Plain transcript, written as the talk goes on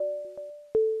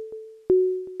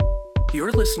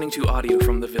You're listening to audio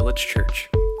from the Village Church,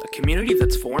 a community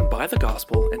that's formed by the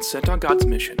gospel and sent on God's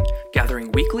mission,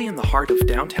 gathering weekly in the heart of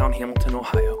downtown Hamilton,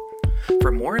 Ohio.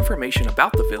 For more information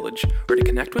about the Village or to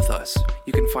connect with us,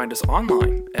 you can find us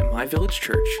online at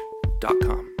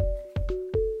myvillagechurch.com.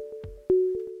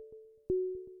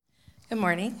 Good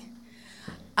morning.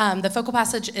 The focal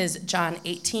passage is John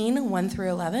 18, 1 through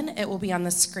 11. It will be on the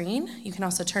screen. You can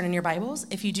also turn in your Bibles.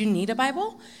 If you do need a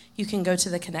Bible, you can go to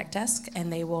the Connect desk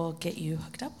and they will get you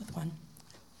hooked up with one.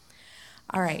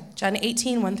 All right, John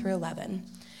 18, 1 through 11.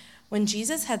 When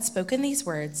Jesus had spoken these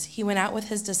words, he went out with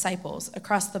his disciples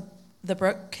across the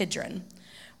brook Kidron,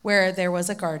 where there was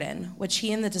a garden, which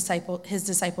he and his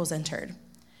disciples entered.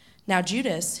 Now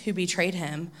Judas, who betrayed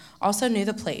him, also knew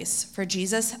the place, for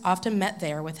Jesus often met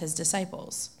there with his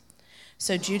disciples.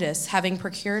 So Judas, having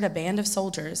procured a band of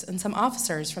soldiers and some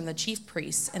officers from the chief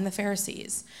priests and the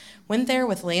Pharisees, went there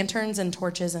with lanterns and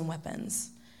torches and weapons.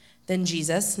 Then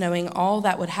Jesus, knowing all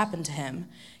that would happen to him,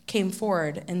 came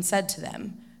forward and said to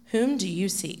them, "Whom do you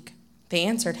seek?" They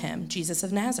answered him, "Jesus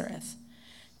of Nazareth."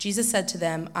 Jesus said to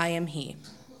them, "I am he."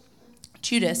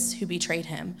 Judas, who betrayed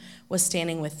him, was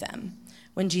standing with them.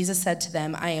 When Jesus said to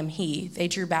them, "I am he," they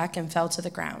drew back and fell to the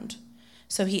ground.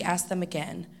 So he asked them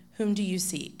again, "Whom do you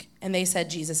seek?" And they said,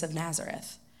 "Jesus of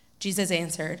Nazareth." Jesus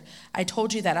answered, "I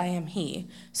told you that I am he,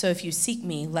 so if you seek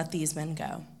me, let these men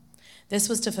go." This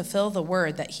was to fulfill the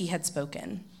word that he had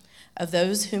spoken. "Of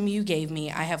those whom you gave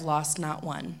me, I have lost not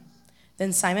one."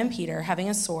 Then Simon Peter, having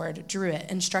a sword, drew it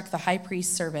and struck the high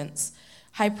priest's servant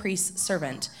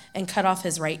and cut off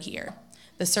his right ear.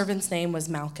 The servant's name was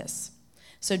Malchus.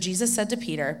 So Jesus said to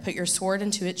Peter, "Put your sword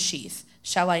into its sheath.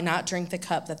 Shall I not drink the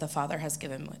cup that the Father has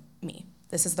given me?"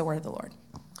 This is the word of the Lord.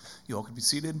 You all can be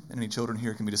seated, and any children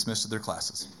here can be dismissed to their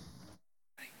classes.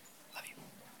 Love you.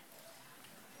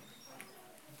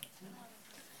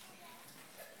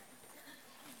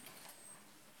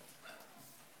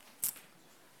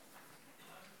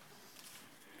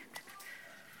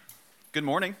 Good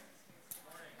morning.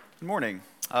 Good morning.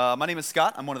 My name is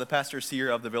Scott. I'm one of the pastors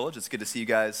here of the Village. It's good to see you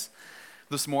guys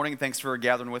this morning. Thanks for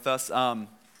gathering with us.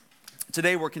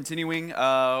 Today we're continuing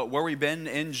where we've been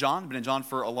in John. Been in John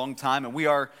for a long time, and we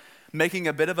are making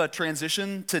a bit of a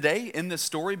transition today in this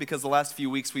story because the last few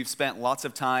weeks we've spent lots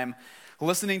of time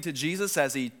listening to Jesus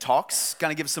as he talks, kind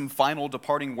of gives some final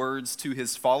departing words to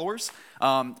his followers,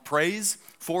 praise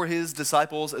for his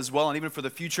disciples as well, and even for the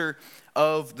future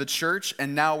of the church.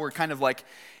 And now we're kind of like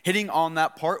hitting on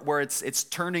that part where it's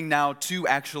turning now to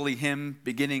actually him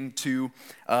beginning to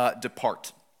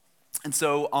depart. And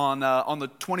so on the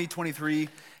 2023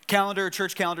 calendar,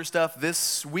 church calendar stuff,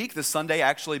 this week, this Sunday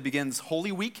actually begins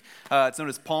Holy Week. It's known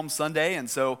as Palm Sunday, and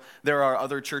so there are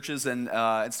other churches and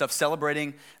stuff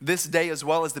celebrating this day as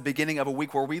well as the beginning of a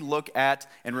week where we look at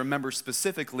and remember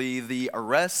specifically the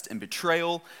arrest and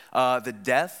betrayal, the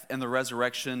death and the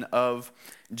resurrection of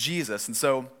Jesus. And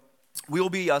so we will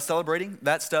be celebrating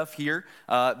that stuff here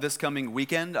this coming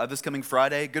weekend, this coming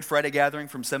Friday, Good Friday gathering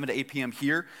from 7 to 8 p.m.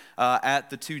 here at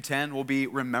the 210. We'll be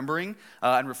remembering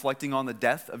and reflecting on the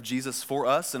death of Jesus for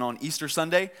us. And on Easter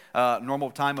Sunday,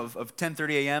 normal time of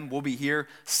 10:30 a.m., we'll be here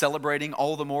celebrating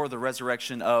all the more the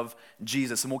resurrection of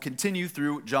Jesus. And we'll continue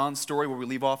through John's story where we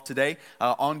leave off today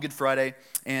on Good Friday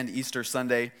and Easter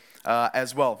Sunday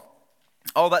as well.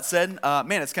 All that said,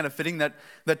 it's kind of fitting that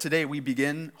today we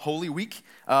begin Holy Week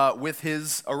with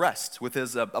his arrest, with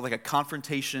his like a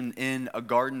confrontation in a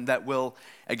garden that will,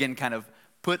 again, kind of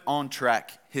put on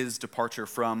track his departure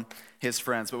from his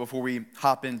friends. But before we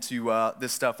hop into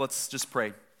this stuff, let's just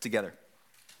pray together.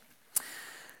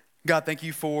 God, thank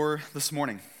you for this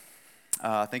morning.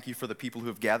 Thank you for the people who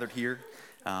have gathered here.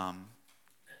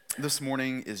 This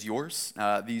morning is yours.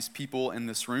 These people in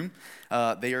this room,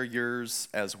 they are yours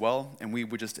as well. And we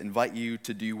would just invite you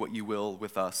to do what you will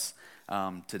with us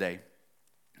today.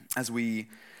 As we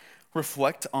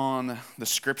reflect on the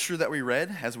scripture that we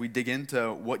read, as we dig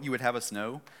into what you would have us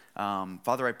know,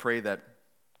 Father, I pray that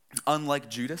unlike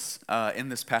Judas in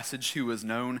this passage, who was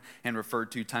known and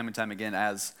referred to time and time again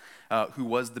as who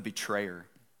was the betrayer,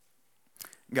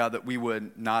 God, that we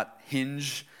would not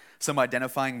hinge some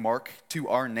identifying mark to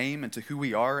our name and to who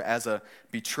we are as a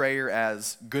betrayer,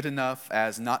 as good enough,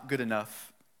 as not good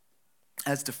enough,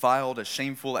 as defiled, as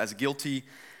shameful, as guilty,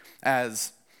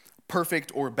 as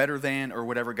perfect or better than or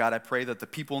whatever. God, I pray that the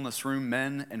people in this room,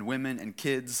 men and women and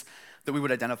kids, that we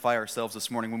would identify ourselves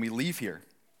this morning when we leave here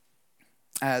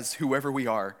as whoever we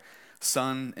are,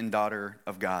 son and daughter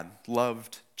of God,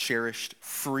 loved, cherished,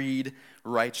 freed,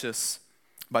 righteous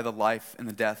by the life and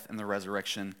the death and the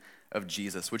resurrection of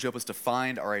Jesus. Would you help us to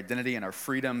find our identity and our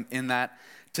freedom in that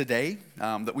today,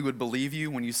 that we would believe you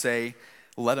when you say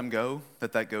let him go,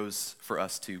 that goes for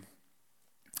us too.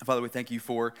 Father, we thank you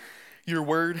for your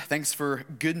word. Thanks for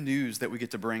good news that we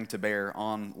get to bring to bear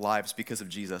on lives because of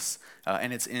Jesus.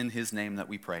 And it's in his name that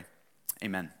we pray.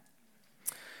 Amen.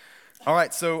 All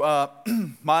right, so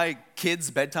my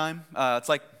kids' bedtime, it's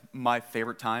like my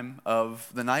favorite time of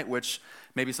the night, which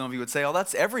maybe some of you would say, oh,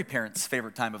 that's every parent's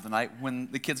favorite time of the night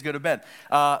when the kids go to bed.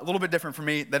 A little bit different for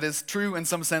me. That is true in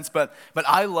some sense, but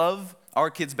I love our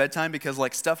kids' bedtime because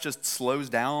like stuff just slows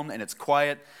down and it's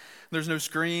quiet. There's no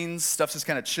screens, stuff's just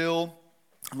kind of chill.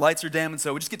 Lights are dim, and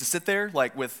so we just get to sit there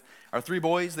like with our 3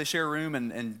 boys, they share a room,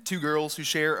 and 2 girls who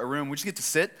share a room. We just get to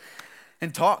sit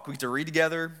and talk. We get to read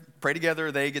together, pray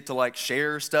together. They get to like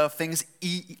share stuff, things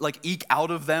eke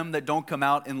out of them that don't come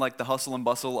out in like the hustle and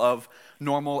bustle of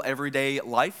normal everyday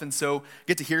life. And so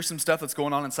get to hear some stuff that's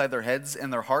going on inside their heads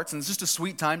and their hearts. And it's just a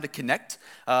sweet time to connect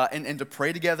and to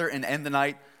pray together and end the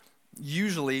night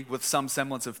usually with some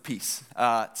semblance of peace.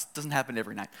 It doesn't happen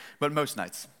every night, but most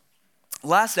nights.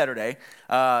 Last Saturday,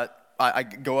 I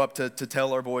go up to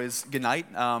tell our boys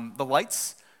goodnight. The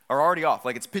lights are already off.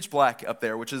 Like it's pitch black up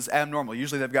there, which is abnormal.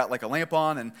 Usually they've got like a lamp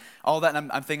on and all that. And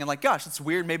I'm thinking like, gosh, it's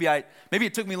weird. Maybe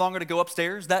it took me longer to go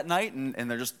upstairs that night and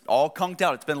they're just all conked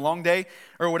out. It's been a long day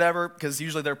or whatever, because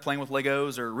usually they're playing with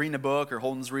Legos or reading a book, or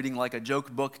Holden's reading like a joke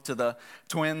book to the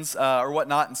twins or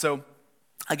whatnot. And so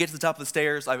I get to the top of the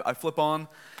stairs, I flip on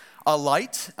a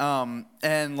light,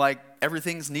 and like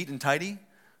everything's neat and tidy,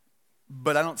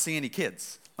 but I don't see any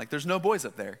kids. Like there's no boys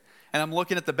up there. And I'm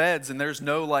looking at the beds, and there's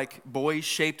no like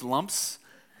boy-shaped lumps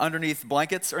underneath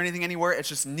blankets or anything anywhere. It's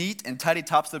just neat and tidy.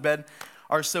 Tops of the bed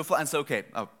are so flat. And so,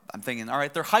 I'm thinking, all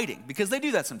right, they're hiding, because they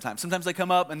do that sometimes. Sometimes they come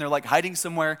up and they're like hiding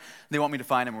somewhere. They want me to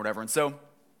find them or whatever. And so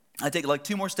I take like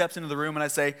 2 more steps into the room and I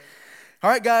say, all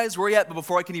right, guys, where are you at? But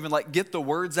before I can even like get the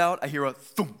words out, I hear a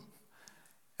thump.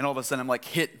 And all of a sudden I'm like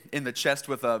hit in the chest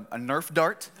with a Nerf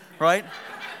dart, right?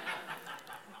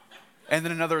 And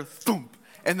then another thump.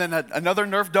 And then another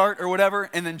Nerf dart or whatever,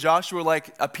 and then Joshua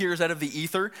like appears out of the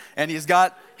ether, and he's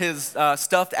got his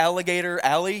stuffed alligator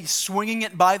Allie swinging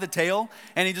it by the tail,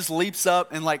 and he just leaps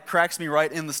up and like cracks me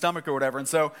right in the stomach or whatever. And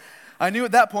so I knew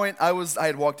at that point I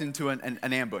had walked into an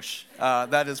ambush.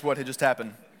 That is what had just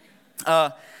happened.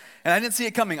 And I didn't see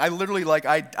it coming. I literally like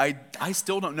I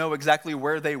still don't know exactly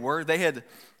where they were. They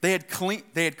had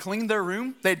cleaned their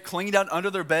room. They had cleaned out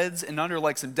under their beds and under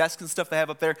like some desks and stuff they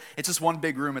have up there. It's just one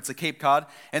big room. It's a Cape Cod.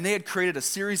 And they had created a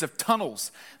series of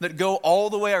tunnels that go all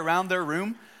the way around their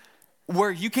room where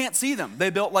you can't see them.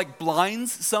 They built like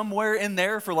blinds somewhere in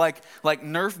there for like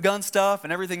Nerf gun stuff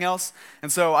and everything else.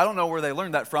 And so I don't know where they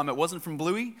learned that from. It wasn't from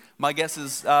Bluey. My guess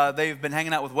is they've been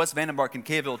hanging out with Wes Vandenbark in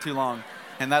Caeville too long,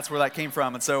 and that's where that came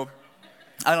from. And so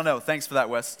I don't know. Thanks for that,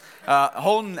 Wes.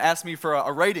 Holden asked me for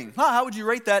a rating. How would you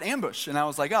rate that ambush? And I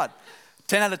was like, God,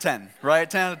 10 out of 10, right?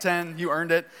 10 out of 10. You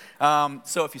earned it.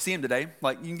 So if you see him today,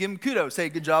 like you can give him kudos. Say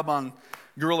good job on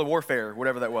guerrilla warfare,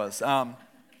 whatever that was.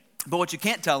 But what you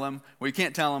can't tell him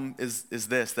is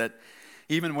this, that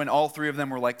even when all 3 of them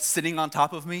were like sitting on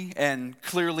top of me and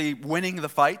clearly winning the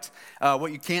fight,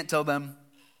 what you can't tell them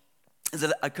is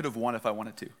that I could have won if I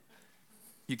wanted to.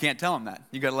 You can't tell them that.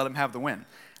 You got to let them have the win.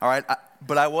 All right,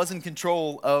 but I was in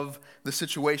control of the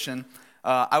situation.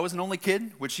 I was an only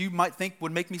kid, which you might think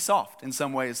would make me soft in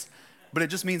some ways, but it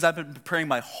just means I've been preparing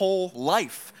my whole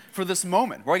life for this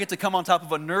moment where I get to come on top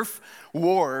of a Nerf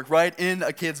war, right, in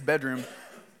a kid's bedroom.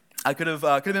 I could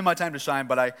have been my time to shine,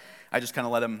 but I just kind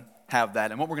of let him have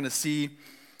that. And what we're going to see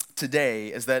today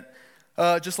is that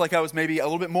just like I was maybe a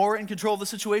little bit more in control of the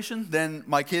situation than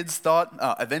my kids thought,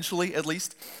 eventually at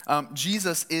least,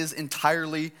 Jesus is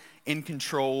entirely in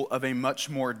control of a much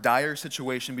more dire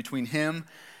situation between him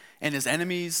and his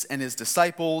enemies and his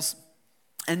disciples,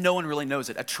 and no one really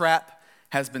knows it. A trap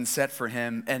has been set for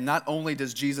him, and not only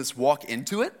does Jesus walk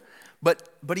into it, but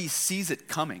he sees it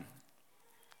coming.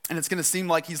 And it's going to seem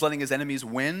like he's letting his enemies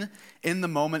win in the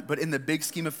moment, but in the big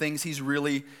scheme of things, he's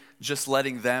really just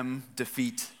letting them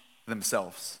defeat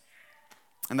themselves.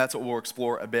 And that's what we'll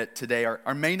explore a bit today.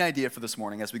 Our main idea for this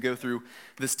morning as we go through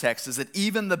this text is that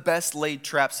even the best laid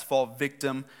traps fall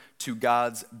victim to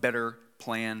God's better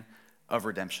plan of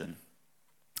redemption.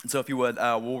 And so if you would,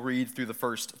 we'll read through the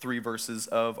first 3 verses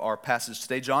of our passage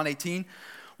today. John 18,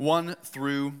 1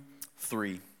 through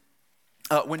 3.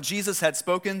 When Jesus had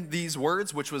spoken these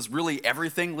words, which was really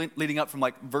everything leading up from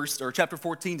like chapter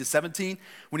 14 to 17,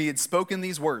 when he had spoken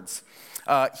these words,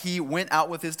 he went out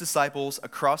with his disciples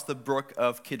across the brook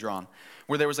of Kidron,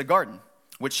 where there was a garden,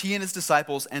 which he and his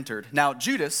disciples entered. Now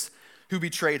Judas, who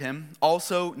betrayed him,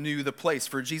 also knew the place,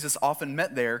 for Jesus often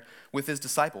met there with his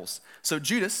disciples. So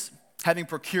Judas, having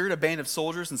procured a band of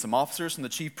soldiers and some officers from the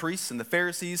chief priests and the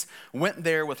Pharisees, went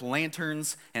there with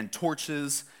lanterns and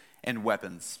torches and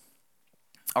weapons.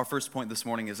 Our first point this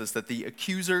morning is this, that the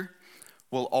accuser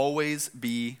will always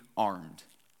be armed.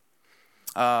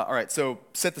 All right, so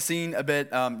set the scene a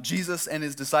bit. Jesus and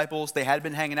his disciples, they had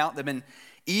been hanging out. They've been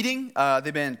eating.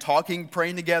 They've been talking,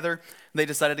 praying together. They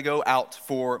decided to go out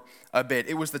for a bit.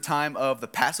 It was the time of the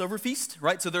Passover feast,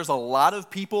 right? So there's a lot of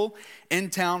people in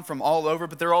town from all over,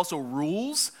 but there are also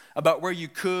rules about where you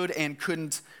could and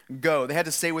couldn't go. They had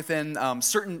to stay within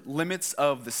certain limits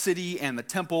of the city and the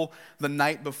temple the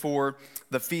night before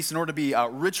the feast in order to be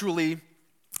ritually,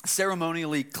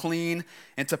 ceremonially clean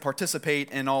and to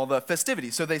participate in all the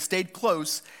festivities. So they stayed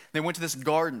close. They went to this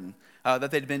garden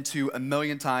that they'd been to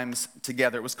 1,000,000 times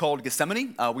together. It was called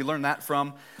Gethsemane. We learned that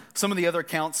from some of the other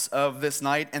accounts of this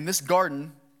night. And this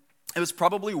garden, it was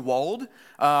probably walled,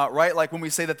 right? Like when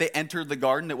we say that they entered the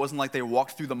garden, it wasn't like they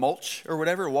walked through the mulch or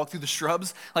whatever, or walked through the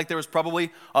shrubs. Like there was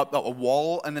probably a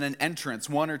wall and then an entrance,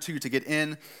 one or two, to get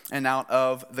in and out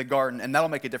of the garden. And that'll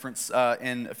make a difference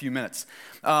in a few minutes.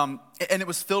 And it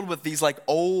was filled with these like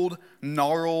old,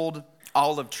 gnarled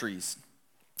olive trees.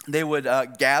 They would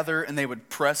gather and they would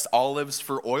press olives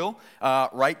for oil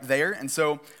right there. And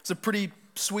so it's a pretty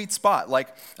sweet spot.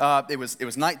 Like it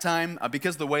was nighttime.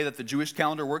 Because of the way that the Jewish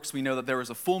calendar works, we know that there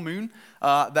was a full moon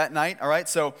that night. All right.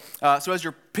 So as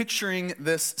you're picturing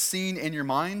this scene in your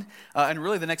mind, and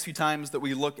really the next few times that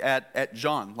we look at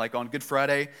John, like on Good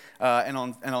Friday and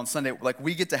on Sunday, like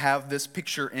we get to have this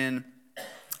picture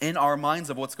in our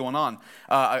minds of what's going on.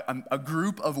 A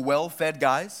group of well-fed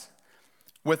guys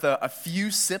with a few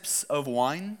sips of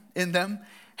wine in them,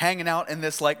 hanging out in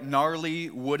this like gnarly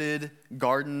wooded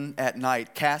garden at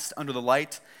night, cast under the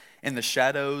light and the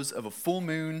shadows of a full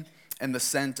moon and the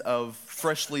scent of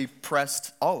freshly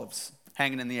pressed olives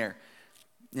hanging in the air.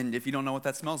 And if you don't know what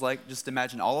that smells like, just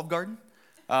imagine Olive Garden,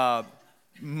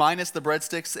 minus the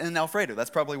breadsticks and Alfredo. That's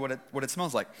probably what it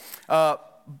smells like.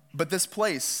 But this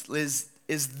place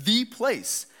is the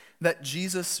place that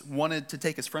Jesus wanted to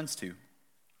take his friends to.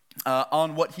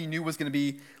 On what he knew was going to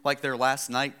be like their last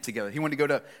night together. He wanted to go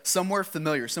to somewhere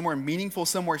familiar, somewhere meaningful,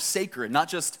 somewhere sacred, not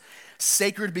just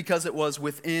sacred because it was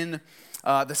within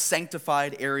the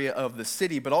sanctified area of the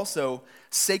city, but also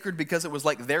sacred because it was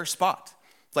like their spot.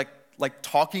 Like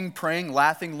talking, praying,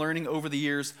 laughing, learning over the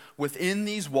years within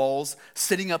these walls,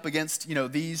 sitting up against,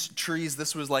 these trees.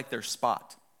 This was like their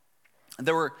spot. And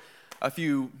there were a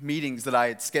few meetings that I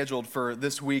had scheduled for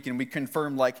this week, and we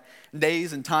confirmed like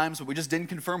days and times, but we just didn't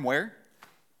confirm where.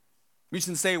 We just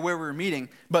didn't say where we were meeting,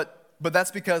 but that's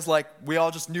because like we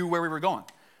all just knew where we were going,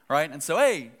 right? And so,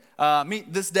 hey,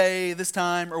 meet this day, this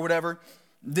time, or whatever.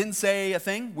 Didn't say a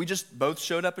thing. We just both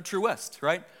showed up at True West,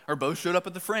 right? Or both showed up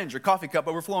at the Fringe, or Coffee Cup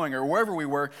Overflowing, or wherever we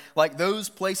were. Like those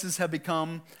places have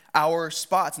become our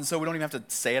spots, and so we don't even have to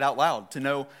say it out loud to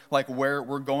know like where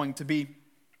we're going to be.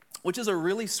 Which is a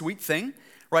really sweet thing,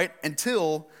 right?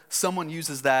 Until someone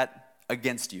uses that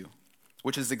against you,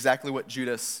 which is exactly what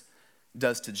Judas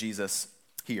does to Jesus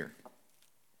here.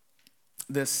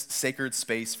 This sacred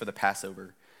space for the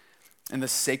Passover, and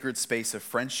this sacred space of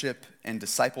friendship and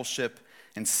discipleship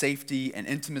and safety and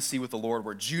intimacy with the Lord,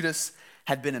 where Judas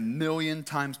had been 1,000,000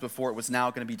 times before, it was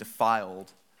now going to be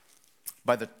defiled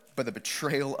by the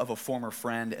betrayal of a former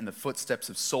friend and the footsteps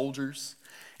of soldiers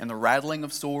and the rattling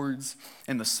of swords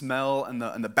and the smell and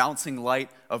the bouncing light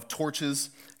of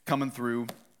torches coming through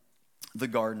the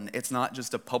garden. It's not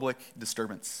just a public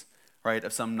disturbance, right,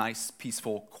 of some nice,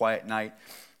 peaceful, quiet night.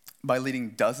 By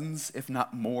leading dozens, if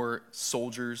not more,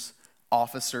 soldiers,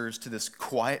 officers to this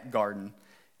quiet garden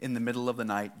in the middle of the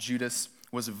night, Judas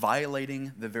was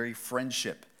violating the very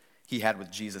friendship he had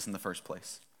with Jesus in the first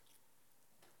place.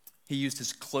 He used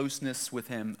his closeness with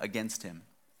him against him.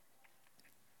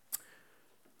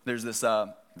 There's this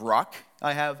rock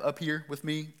I have up here with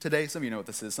me today. Some of you know what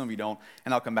this is, some of you don't,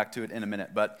 and I'll come back to it in a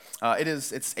minute. But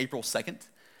it's April 2nd,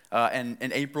 and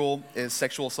April is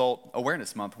Sexual Assault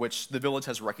Awareness Month, which the Village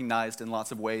has recognized in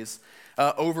lots of ways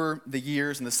over the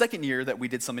years. And the second year that we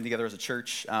did something together as a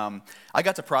church, I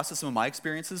got to process some of my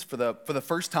experiences for the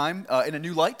first time in a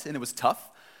new light, and it was tough,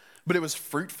 but it was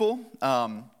fruitful.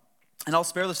 And I'll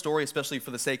spare the story, especially for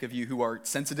the sake of you who are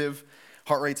sensitive.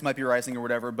 Heart rates might be rising or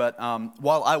whatever, but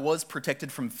while I was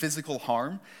protected from physical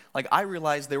harm, like I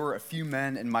realized there were a few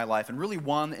men in my life, and really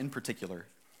one in particular,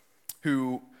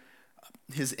 who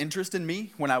his interest in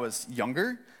me when I was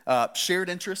younger, shared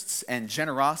interests and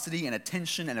generosity and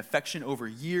attention and affection over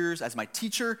years as my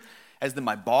teacher, as then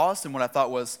my boss, and what I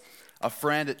thought was a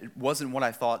friend, it wasn't what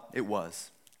I thought it was.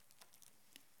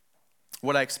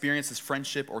 What I experienced as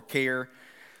friendship or care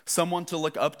someone to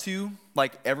look up to.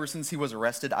 Like ever since he was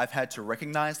arrested, I've had to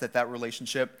recognize that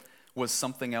relationship was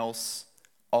something else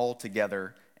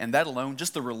altogether. And that alone,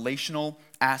 just the relational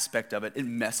aspect of it, it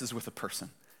messes with a person.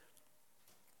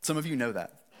 Some of you know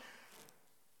that.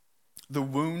 The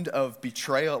wound of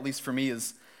betrayal, at least for me,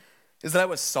 is that I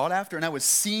was sought after and I was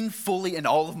seen fully in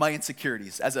all of my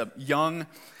insecurities as a young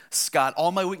Scott,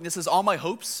 all my weaknesses, all my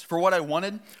hopes for what I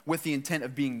wanted, with the intent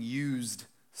of being used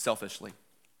selfishly.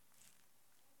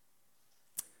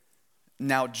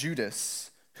 Now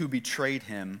Judas, who betrayed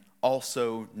him,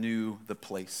 also knew the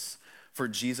place, for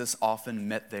Jesus often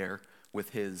met there with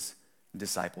his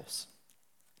disciples.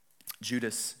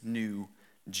 Judas knew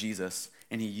Jesus,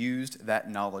 and he used that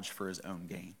knowledge for his own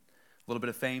gain. A little bit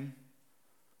of fame,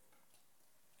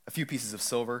 a few pieces of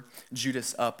silver.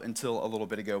 Judas, up until a little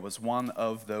bit ago, was one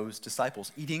of those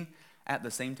disciples, eating at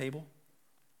the same table,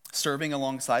 serving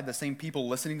alongside the same people,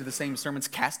 listening to the same sermons,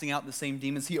 casting out the same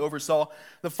demons. He oversaw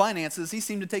the finances. He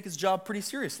seemed to take his job pretty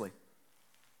seriously.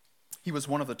 He was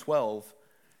one of the 12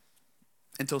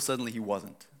 until suddenly he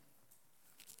wasn't.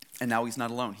 And now he's not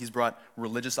alone. He's brought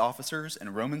religious officers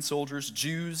and Roman soldiers,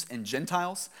 Jews and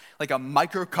Gentiles, like a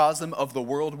microcosm of the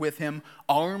world with him,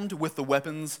 armed with the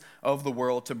weapons of the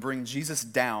world to bring Jesus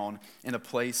down in a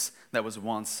place that was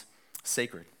once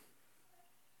sacred.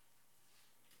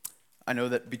 I know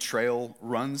that betrayal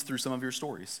runs through some of your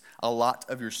stories, a lot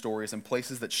of your stories, in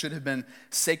places that should have been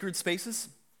sacred spaces,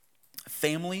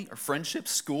 family or friendship,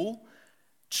 school,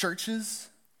 churches.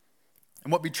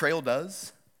 And what betrayal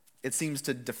does, it seems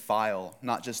to defile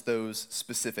not just those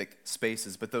specific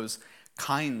spaces, but those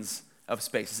kinds of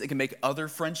spaces. It can make other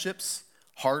friendships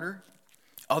harder,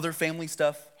 other family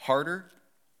stuff harder,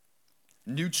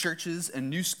 new churches and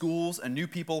new schools and new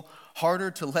people harder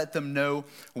to let them know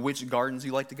which gardens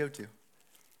you like to go to,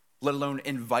 let alone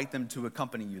invite them to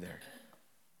accompany you there.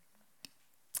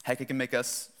 Heck, it can make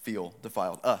us feel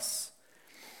defiled, us.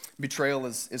 Betrayal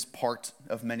is part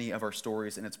of many of our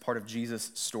stories, and it's part of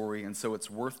Jesus' story, and so it's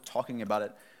worth talking about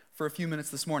it for a few minutes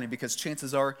this morning, because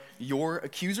chances are your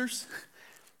accusers,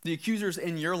 the accusers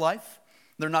in your life,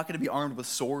 they're not going to be armed with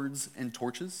swords and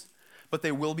torches, but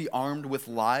they will be armed with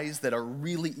lies that are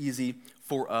really easy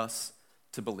for us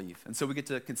to believe. And so we get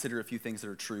to consider a few things that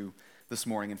are true this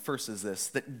morning, and first is this,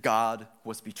 that God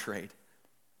was betrayed.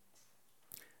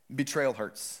 Betrayal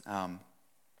hurts.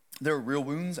 There are real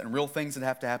wounds and real things that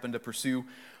have to happen to pursue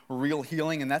real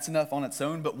healing, and that's enough on its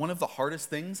own. But one of the hardest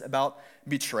things about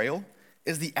betrayal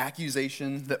is the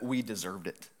accusation that we deserved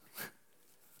it,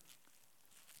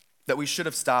 that we should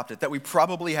have stopped it, that we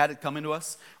probably had it coming to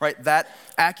us, right? That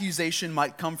accusation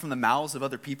might come from the mouths of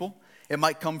other people. It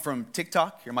might come from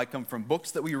TikTok. It might come from books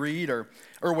that we read or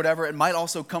whatever. It might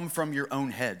also come from your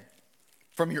own head,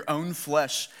 from your own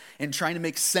flesh, and trying to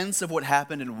make sense of what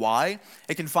happened and why.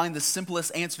 It can find the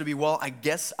simplest answer to be, well, I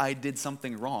guess I did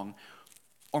something wrong,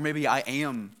 or maybe I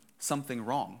am something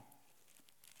wrong.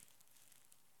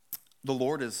 The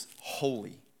Lord is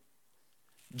holy.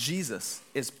 Jesus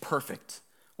is perfect,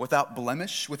 without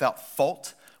blemish, without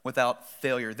fault, without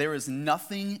failure. There is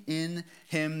nothing in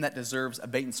him that deserves a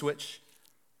bait and switch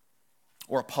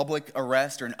or a public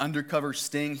arrest or an undercover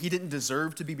sting. He didn't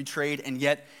deserve to be betrayed, and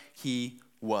yet he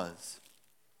was.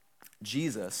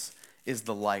 Jesus is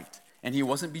the light, and he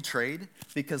wasn't betrayed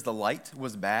because the light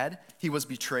was bad. He was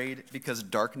betrayed because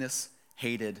darkness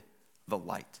hated the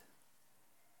light.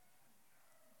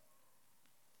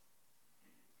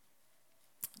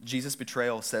 Jesus'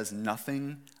 betrayal says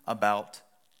nothing about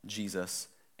Jesus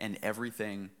and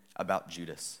everything about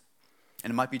Judas.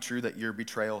 And it might be true that your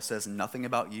betrayal says nothing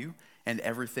about you and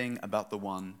everything about the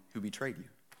one who betrayed you.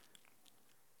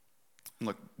 And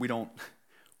look, we don't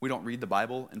read the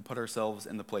Bible and put ourselves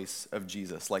in the place of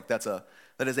Jesus. Like that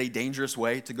is a dangerous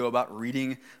way to go about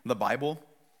reading the Bible.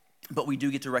 But we do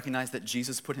get to recognize that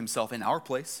Jesus put himself in our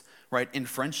place, right? In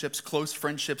friendships, close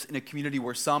friendships, in a community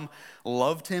where some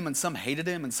loved him and some hated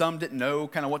him and some didn't know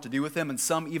kind of what to do with him and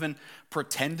some even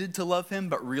pretended to love him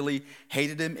but really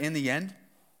hated him in the end.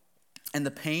 And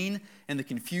the pain and the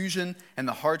confusion and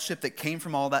the hardship that came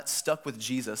from all that stuck with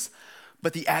Jesus.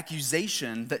 But the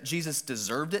accusation that Jesus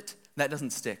deserved it, that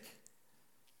doesn't stick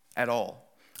at all.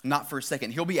 Not for a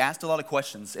second. He'll be asked a lot of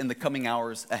questions in the coming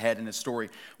hours ahead in his story.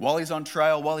 While he's on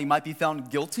trial, while he might be found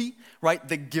guilty, right?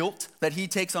 The guilt that he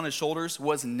takes on his shoulders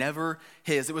was never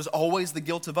his. It was always the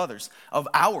guilt of others, of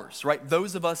ours, right?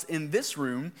 Those of us in this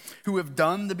room who have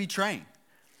done the betraying.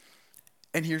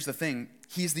 And here's the thing.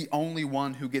 He's the only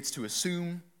one who gets to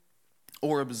assume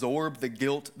or absorb the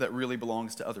guilt that really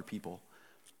belongs to other people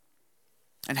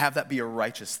and have that be a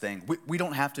righteous thing. We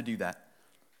don't have to do that.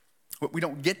 We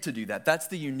don't get to do that. That's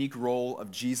the unique role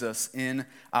of Jesus in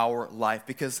our life.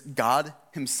 Because God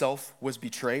himself was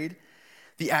betrayed,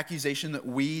 the accusation that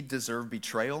we deserve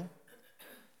betrayal,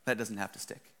 that doesn't have to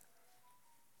stick.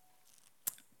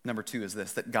 Number 2 is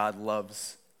this, that God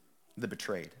loves the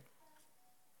betrayed.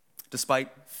 Despite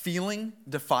feeling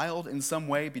defiled in some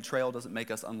way, betrayal doesn't make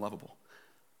us unlovable.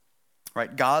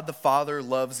 Right? God the Father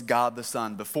loves God the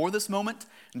Son before this moment,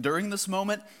 during this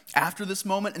moment, after this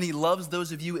moment, and he loves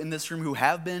those of you in this room who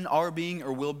have been, are being,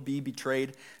 or will be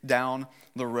betrayed down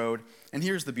the road. And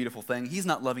here's the beautiful thing. He's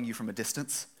not loving you from a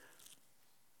distance.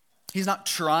 He's not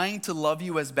trying to love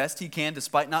you as best he can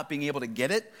despite not being able to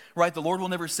get it, right? The Lord will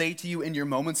never say to you in your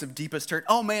moments of deepest hurt,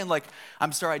 oh man,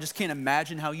 I'm sorry, I just can't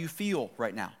imagine how you feel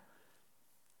right now.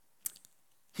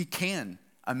 He can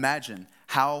imagine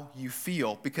how you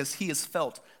feel because he has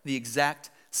felt the exact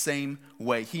same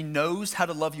way. He knows how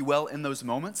to love you well in those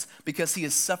moments because he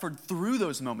has suffered through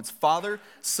those moments, Father,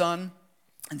 Son,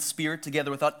 and Spirit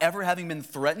together without ever having been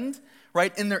threatened,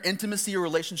 right, in their intimacy or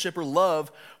relationship or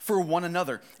love for one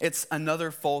another. It's another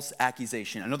false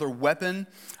accusation, another weapon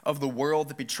of the world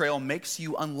that betrayal makes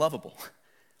you unlovable.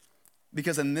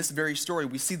 Because in this very story,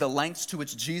 we see the lengths to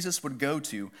which Jesus would go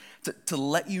to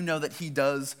let you know that he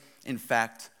does, in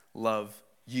fact, love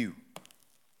you.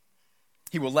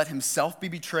 He will let himself be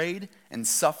betrayed and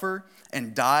suffer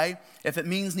and die if it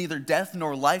means neither death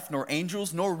nor life nor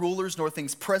angels nor rulers nor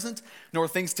things present nor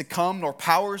things to come nor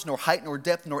powers nor height nor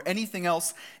depth nor anything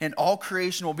else in all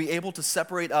creation will be able to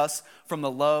separate us from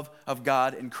the love of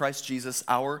God in Christ Jesus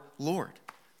our Lord.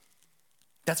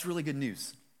 That's really good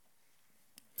news.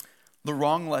 The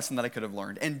wrong lesson that I could have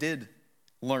learned and did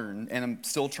learn, and I'm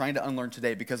still trying to unlearn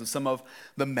today because of some of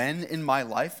the men in my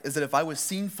life, is that if I was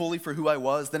seen fully for who I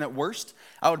was, then at worst,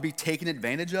 I would be taken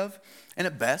advantage of, and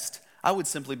at best, I would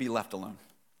simply be left alone,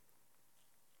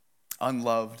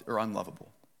 unloved or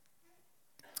unlovable.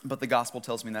 But the gospel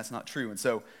tells me that's not true, and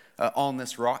so on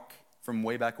this rock from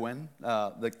way back when,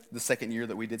 the second year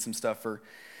that we did some stuff for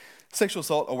Sexual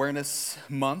Assault Awareness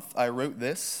Month, I wrote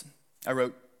this. I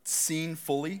wrote, seen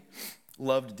fully,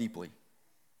 loved deeply.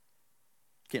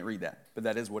 Can't read that, but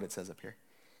that is what it says up here.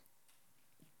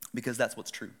 Because that's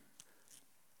what's true.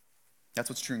 That's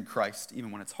what's true in Christ,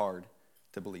 even when it's hard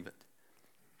to believe it.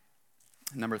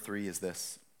 Number 3 is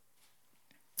this.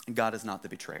 God is not the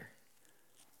betrayer.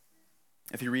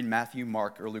 If you read Matthew,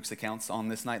 Mark, or Luke's accounts on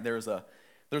this night, there's a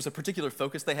particular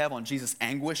focus they have on Jesus'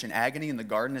 anguish and agony in the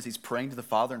garden as he's praying to the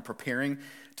Father and preparing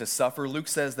to suffer. Luke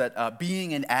says that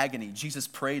being in agony, Jesus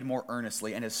prayed more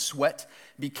earnestly, and his sweat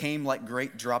became like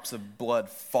great drops of blood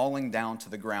falling down to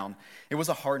the ground. It was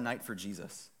a hard night for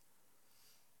Jesus.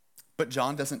 But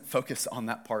John doesn't focus on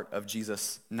that part of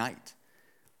Jesus' night.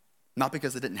 Not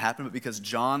because it didn't happen, but because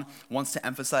John wants to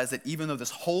emphasize that even though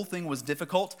this whole thing was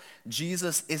difficult,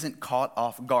 Jesus isn't caught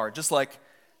off guard. Just like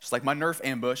my Nerf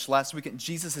ambush last weekend,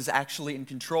 Jesus is actually in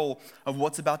control of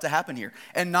what's about to happen here.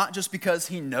 And not just because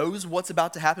he knows what's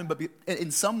about to happen, but in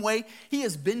some way, he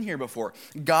has been here before.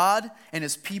 God and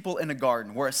his people in a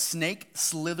garden where a snake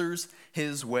slithers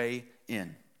his way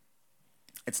in.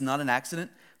 It's not an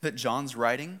accident that John's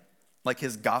writing, like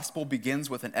his gospel, begins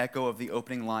with an echo of the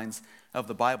opening lines of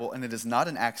the Bible. And it is not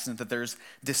an accident that there's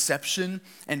deception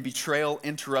and betrayal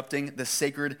interrupting the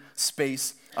sacred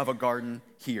space of a garden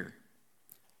here.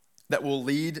 That will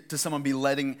lead to someone being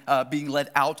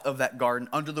led out of that garden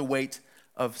under the weight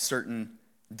of certain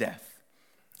death.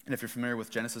 And if you're familiar with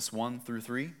Genesis 1 through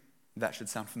 3, that should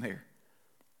sound familiar.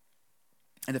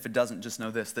 And if it doesn't, just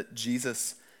know this, that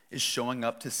Jesus is showing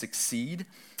up to succeed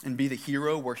and be the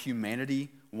hero where humanity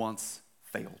once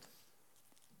failed.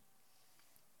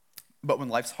 But when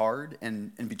life's hard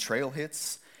and betrayal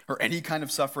hits, or any kind of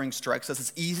suffering strikes us,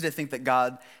 it's easy to think that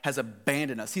God has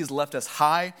abandoned us. He has left us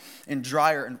high and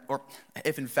drier, or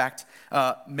if in fact,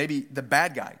 maybe the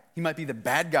bad guy. He might be the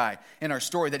bad guy in our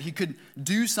story, that he could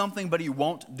do something, but he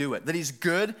won't do it. That he's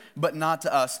good, but not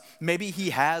to us. Maybe he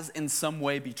has in some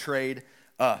way betrayed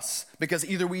us, because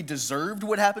either we deserved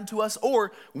what happened to us,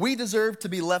 or we deserve to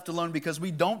be left alone because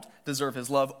we don't deserve his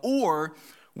love, or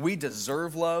we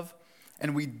deserve love,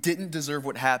 and we didn't deserve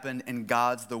what happened, and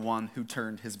God's the one who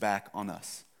turned his back on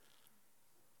us.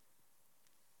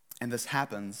 And this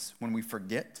happens when we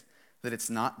forget that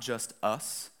it's not just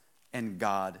us and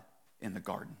God in the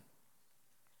garden.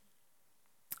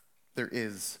 There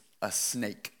is a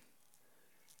snake.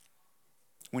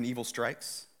 When evil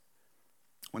strikes,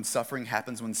 when suffering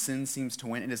happens, when sin seems to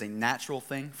win, it is a natural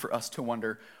thing for us to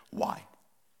wonder why,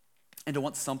 and to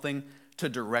want something to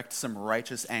direct some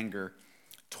righteous anger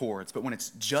towards. But when it's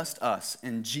just us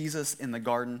and Jesus in the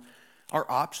garden, our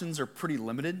options are pretty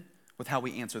limited with how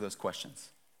we answer those questions.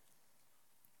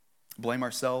 blame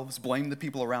ourselves, blame the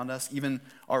people around us, even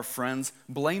our friends,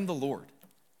 blame the Lord.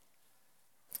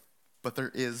 But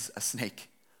there is a snake.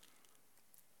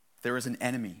 There is an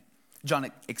enemy.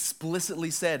 John explicitly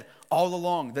said all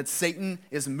along that Satan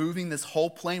is moving this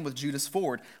whole plan with Judas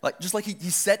forward. Just like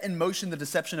he set in motion the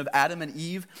deception of Adam and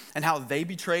Eve and how they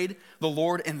betrayed the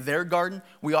Lord in their garden.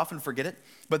 We often forget it.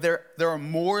 But there are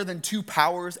more than two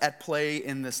powers at play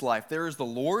in this life. There is the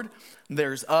Lord,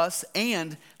 there's us,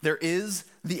 and there is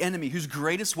the enemy, whose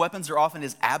greatest weapons are often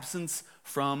his absence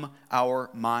from our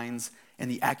minds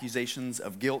and the accusations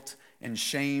of guilt and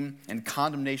shame and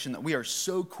condemnation that we are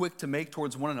so quick to make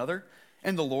towards one another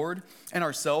and the Lord and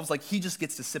ourselves. Like he just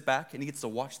gets to sit back and he gets to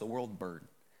watch the world burn.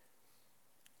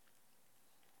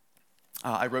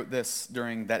 I wrote this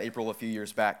during that April a few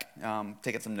years back,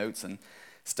 taking some notes and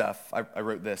stuff. I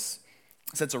wrote this.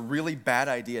 It said it's a really bad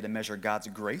idea to measure God's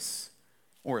grace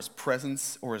or his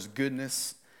presence or his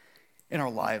goodness in our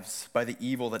lives by the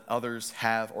evil that others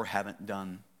have or haven't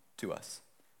done to us.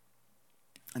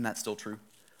 And that's still true.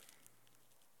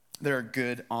 There are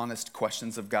good, honest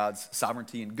questions of God's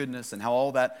sovereignty and goodness and how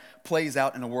all that plays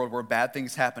out in a world where bad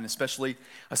things happen, especially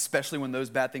when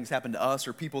those bad things happen to us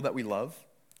or people that we love.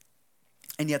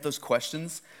 And yet those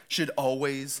questions should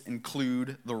always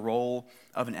include the role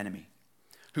of an enemy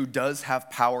who does have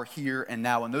power here and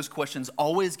now. And those questions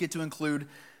always get to include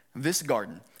this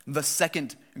garden, the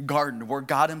second garden, where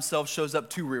God himself shows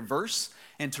up to reverse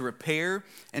and to repair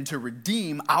and to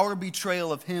redeem our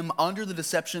betrayal of him under the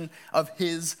deception of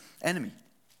his enemy.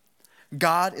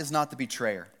 God is not the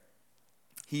betrayer.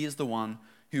 He is the one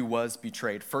who was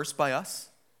betrayed, first by us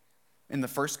in the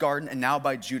first garden and now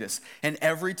by Judas. And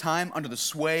every time under the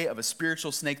sway of a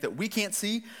spiritual snake that we can't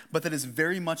see, but that is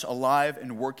very much alive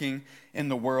and working in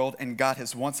the world. And God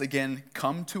has once again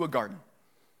come to a garden,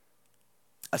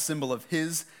 a symbol of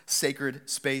his sacred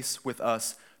space with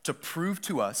us, to prove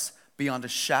to us beyond a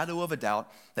shadow of a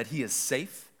doubt that he is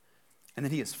safe and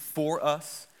that he is for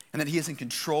us and that he is in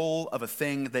control of a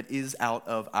thing that is out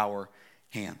of our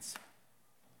hands.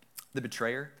 The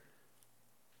betrayer,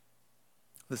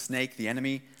 the snake, the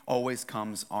enemy, always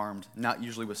comes armed, not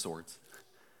usually with swords,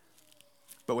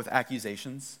 but with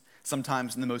accusations,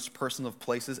 sometimes in the most personal of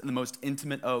places, in the most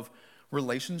intimate of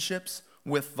relationships,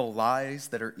 with the lies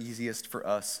that are easiest for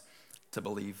us to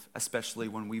believe, especially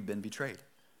when we've been betrayed.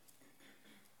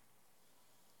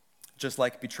 Just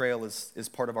like betrayal is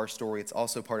part of our story, it's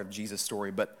also part of Jesus'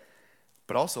 story, but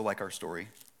also like our story,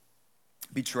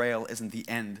 betrayal isn't the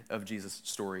end of Jesus'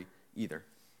 story either.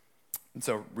 And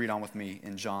so read on with me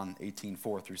in John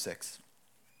 18:4-6.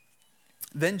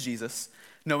 Then Jesus,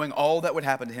 knowing all that would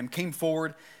happen to him, came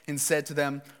forward and said to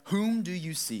them, "Whom do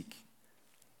you seek?"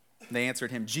 They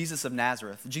answered him, "Jesus of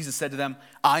Nazareth." Jesus said to them,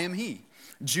 "I am he."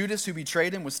 Judas, who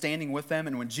betrayed him, was standing with them,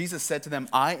 and when Jesus said to them,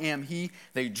 "I am he,"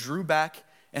 they drew back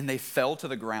and they fell to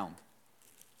the ground.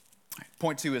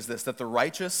 Point 2 is this, that the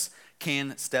righteous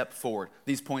can step forward.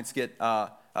 These points get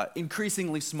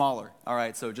increasingly smaller, all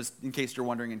right? So just in case you're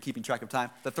wondering and keeping track of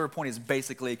time, the third point is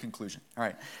basically a conclusion, all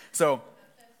right? So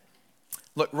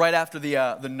look, right after the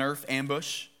Nerf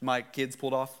ambush my kids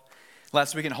pulled off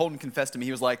last weekend, Holden confessed to me,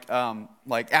 he was like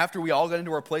after we all got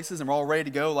into our places and we're all ready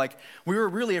to go, we were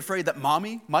really afraid that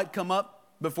mommy might come up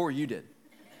before you did.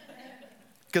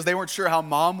 Because they weren't sure how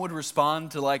mom would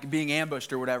respond to being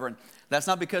ambushed or whatever. And that's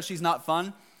not because she's not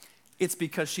fun. It's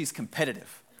because she's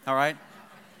competitive, all right?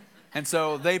 And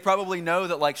so they probably know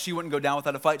that she wouldn't go down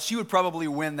without a fight. She would probably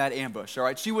win that ambush, all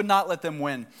right? She would not let them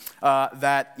win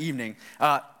that evening.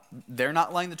 They're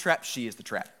not laying the trap. She is the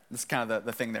trap. That's kind of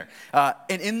the thing there.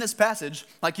 And in this passage,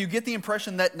 you get the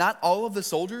impression that not all of the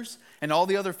soldiers and all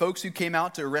the other folks who came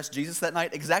out to arrest Jesus that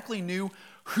night exactly knew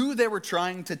who they were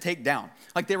trying to take down.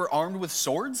 They were armed with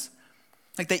swords.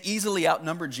 They easily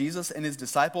outnumbered Jesus and his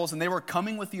disciples, and they were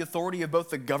coming with the authority of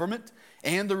both the government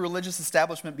and the religious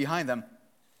establishment behind them.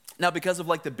 Now, because of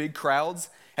the big crowds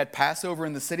at Passover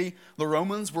in the city, the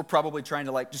Romans were probably trying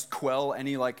to just quell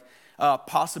any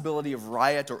possibility of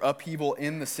riot or upheaval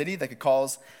in the city that could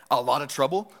cause a lot of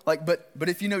trouble. But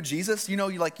if you know Jesus, you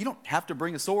don't have to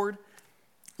bring a sword,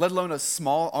 let alone a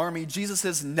small army. Jesus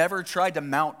has never tried to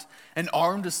mount an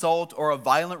armed assault or a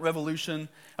violent revolution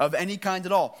of any kind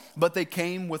at all. But they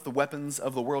came with the weapons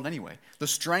of the world anyway, the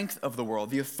strength of the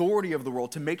world, the authority of the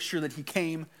world, to make sure that he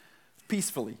came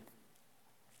peacefully.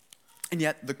 And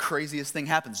yet the craziest thing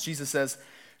happens. Jesus says,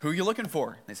 "Who are you looking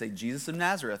for?" They say, "Jesus of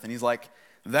Nazareth." And he's like,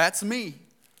 "That's me."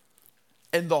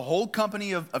 And the whole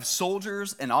company of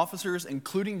soldiers and officers,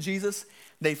 including Jesus,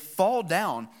 they fall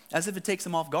down as if it takes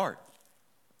them off guard.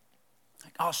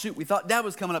 Oh, shoot, we thought Dad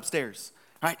was coming upstairs.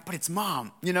 right? But it's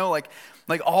mom,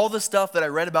 like all the stuff that I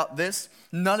read about this,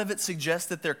 none of it suggests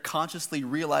that they're consciously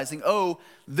realizing, oh,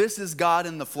 this is God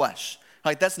in the flesh.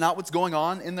 Like that's not what's going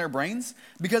on in their brains,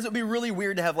 because it would be really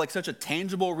weird to have like such a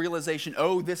tangible realization,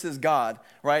 oh, this is God,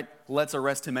 right? Let's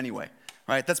arrest him anyway,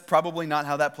 right? That's probably not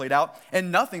how that played out.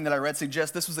 And nothing that I read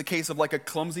suggests this was a case of like a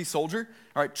clumsy soldier,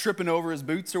 right, tripping over his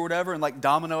boots or whatever, and like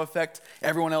domino effect,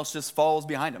 everyone else just falls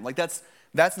behind him. Like that's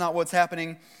not what's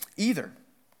happening either.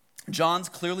 John's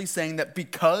clearly saying that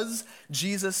because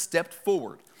Jesus stepped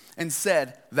forward and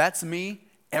said, that's me,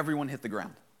 everyone hit the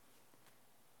ground.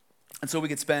 And so we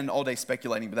could spend all day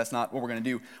speculating, but that's not what we're going to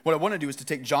do. What I want to do is to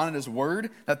take John at his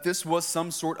word that this was some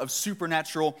sort of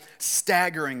supernatural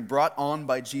staggering brought on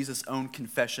by Jesus' own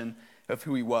confession of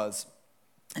who he was.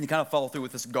 And you kind of follow through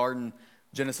with this garden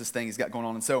Genesis thing he's got going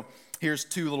on. And so here's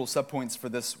two little subpoints for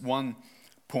this one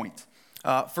point.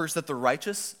 First, that the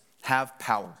righteous have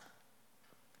power.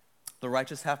 The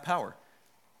righteous have power,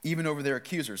 even over their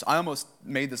accusers. I almost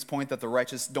made this point that the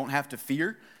righteous don't have to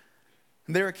fear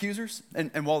their accusers.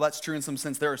 And while that's true in some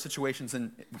sense, there are situations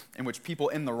in which people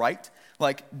in the right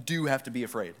do have to be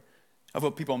afraid of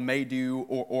what people may do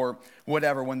or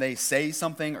whatever when they say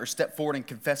something or step forward and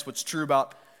confess what's true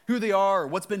about who they are or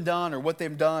what's been done or what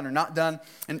they've done or not done.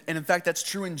 And in fact, that's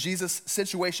true in Jesus'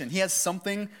 situation. He has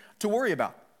something to worry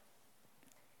about.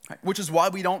 Which is why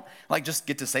we don't just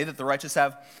get to say that the righteous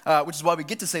which is why we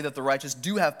get to say that the righteous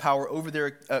do have power over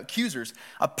their accusers,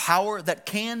 a power that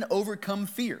can overcome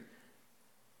fear.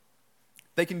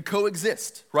 They can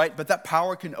coexist, right? But that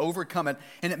power can overcome it,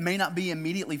 and it may not be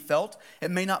immediately felt. It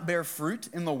may not bear fruit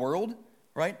in the world,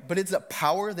 right? But it's a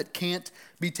power that can't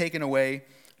be taken away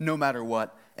no matter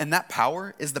what. And that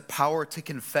power is the power to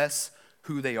confess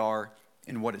who they are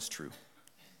and what is true.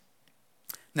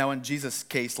 Now, in Jesus'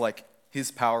 case,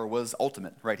 his power was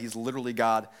ultimate, right? He's literally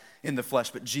God in the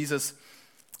flesh. But Jesus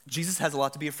has a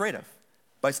lot to be afraid of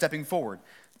by stepping forward.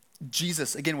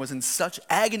 Jesus, again, was in such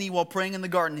agony while praying in the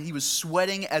garden. He was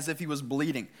sweating as if he was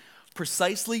bleeding,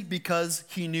 precisely because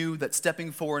he knew that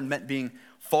stepping forward meant being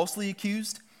falsely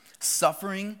accused,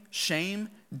 suffering, shame,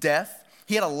 death.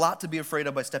 He had a lot to be afraid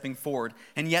of by stepping forward.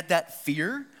 And yet that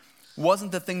fear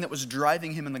wasn't the thing that was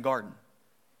driving him in the garden.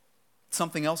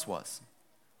 Something else was.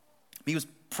 He was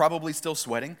probably still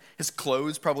sweating. His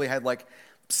clothes probably had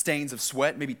stains of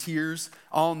sweat, maybe tears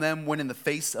on them, when in the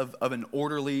face of an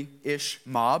orderly-ish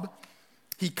mob,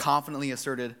 he confidently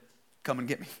asserted, "Come and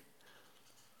get me."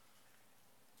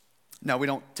 Now, we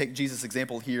don't take Jesus'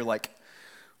 example here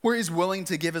where he's willing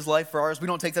to give his life for ours. We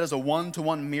don't take that as a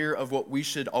one-to-one mirror of what we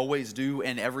should always do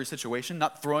in every situation,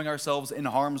 not throwing ourselves in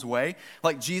harm's way.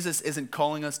 Jesus isn't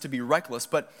calling us to be reckless,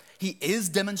 but he is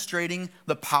demonstrating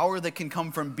the power that can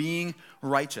come from being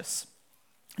righteous.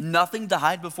 Nothing to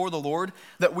hide before the Lord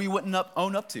that we wouldn't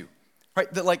own up to,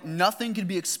 right? That nothing could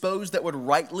be exposed that would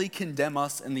rightly condemn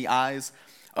us in the eyes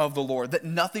of the Lord. That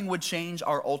nothing would change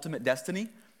our ultimate destiny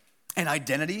and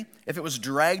identity if it was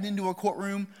dragged into a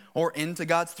courtroom or into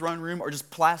God's throne room or just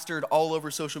plastered all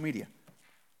over social media.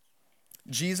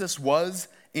 Jesus was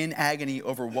in agony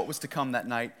over what was to come that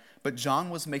night, but John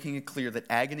was making it clear that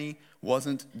agony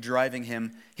wasn't driving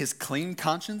him. His clean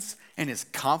conscience and his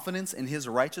confidence in his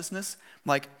righteousness,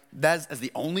 that as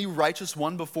the only righteous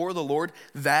one before the Lord,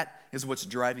 that is what's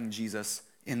driving Jesus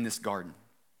in this garden.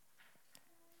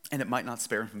 And it might not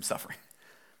spare him from suffering.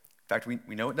 In fact,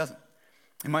 we know it doesn't.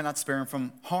 It might not spare him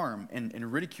from harm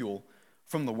and ridicule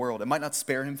from the world. It might not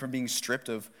spare him from being stripped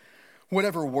of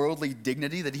whatever worldly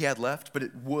dignity that he had left, but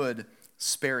it would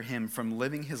spare him from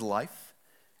living his life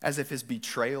as if his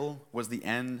betrayal was the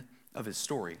end of his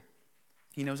story.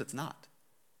 He knows it's not.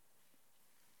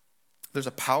 There's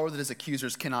a power that his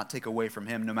accusers cannot take away from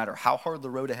him, no matter how hard the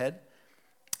road ahead.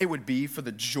 It would be for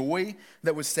the joy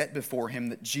that was set before him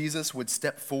that Jesus would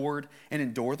step forward and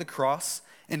endure the cross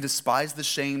and despise the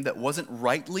shame that wasn't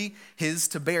rightly his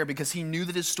to bear, because he knew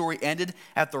that his story ended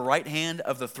at the right hand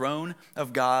of the throne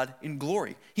of God in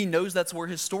glory. He knows that's where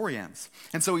his story ends.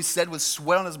 And so he said with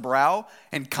sweat on his brow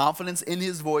and confidence in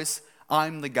his voice,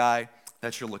 "I'm the guy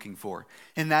that you're looking for."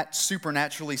 And that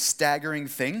supernaturally staggering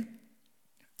thing,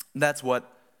 that's what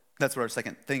our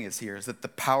second thing is here, is that the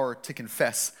power to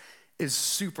confess is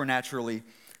supernaturally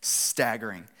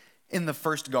staggering. In the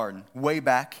first garden, way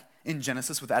back in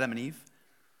Genesis with Adam and Eve,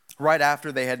 right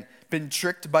after they had been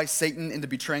tricked by Satan into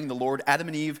betraying the Lord, Adam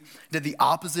and Eve did the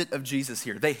opposite of Jesus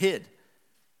here. They hid.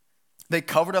 They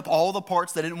covered up all the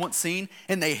parts they didn't want seen,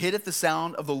 and they hid at the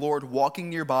sound of the Lord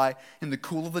walking nearby in the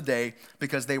cool of the day,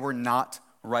 because they were not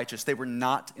righteous. They were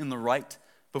not in the right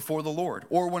before the Lord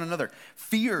or one another.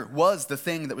 Fear was the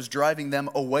thing that was driving them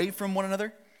away from one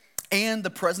another and the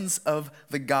presence of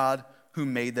the God who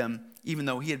made them, even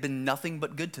though he had been nothing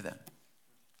but good to them.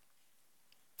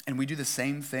 And we do the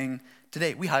same thing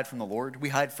today. We hide from the Lord. We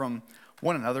hide from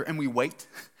one another, and we wait.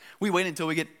 We wait until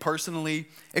we get personally,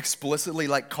 explicitly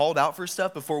called out for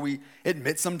stuff before we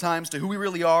admit sometimes to who we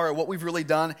really are or what we've really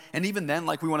done. And even then,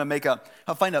 we want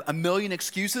to find a million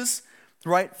excuses,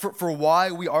 right, for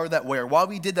why we are that way or why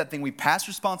we did that thing. We pass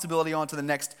responsibility on to the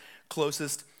next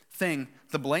closest thing.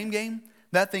 The blame game,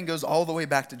 that thing goes all the way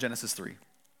back to Genesis 3.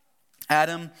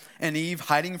 Adam and Eve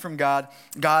hiding from God,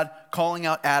 God calling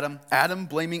out Adam, Adam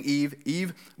blaming Eve,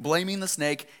 Eve blaming the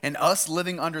snake, and us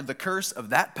living under the curse of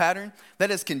that pattern that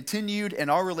has continued in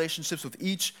our relationships with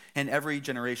each and every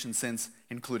generation since,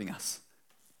 including us.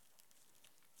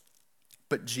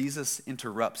 But Jesus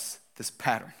interrupts this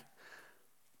pattern.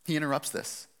 He interrupts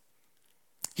this.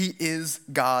 He is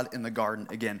God in the garden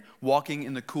again, walking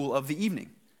in the cool of the evening,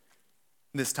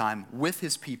 this time with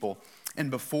his people. And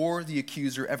before the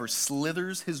accuser ever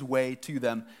slithers his way to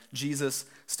them, Jesus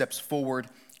steps forward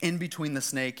in between the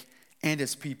snake and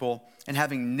his people, and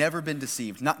having never been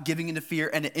deceived, not giving into fear,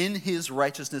 and in his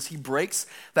righteousness, he breaks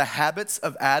the habits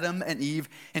of Adam and Eve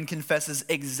and confesses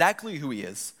exactly who he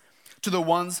is to the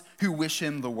ones who wish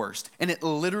him the worst. And it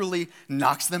literally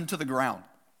knocks them to the ground.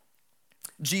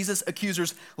 Jesus'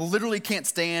 accusers literally can't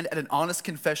stand at an honest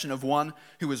confession of one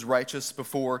who is righteous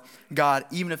before God,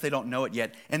 even if they don't know it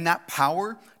yet. And that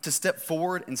power to step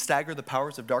forward and stagger the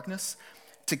powers of darkness,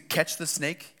 to catch the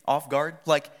snake off guard,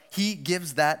 he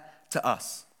gives that to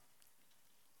us.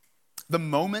 The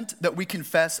moment that we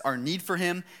confess our need for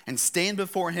him and stand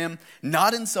before him,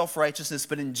 not in self-righteousness,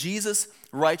 but in Jesus'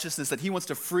 righteousness that he wants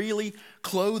to freely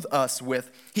clothe us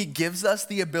with, he gives us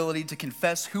the ability to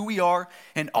confess who we are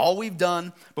and all we've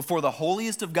done before the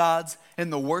holiest of gods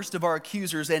and the worst of our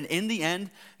accusers. And in the end,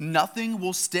 nothing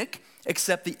will stick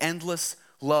except the endless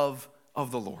love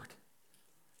of the Lord.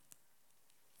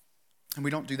 And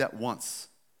we don't do that once.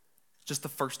 Just the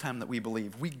first time that we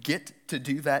believe. We get to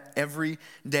do that every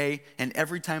day, and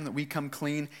every time that we come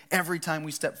clean, every time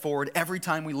we step forward, every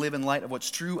time we live in light of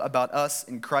what's true about us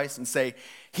in Christ and say,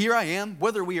 here I am,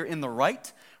 whether we are in the right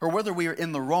or whether we are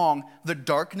in the wrong, the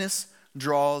darkness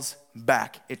draws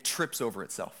back. It trips over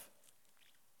itself.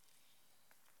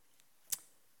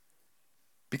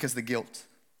 Because the guilt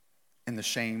and the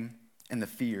shame and the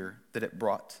fear that it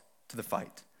brought to the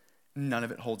fight, none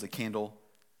of it holds a candle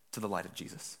to the light of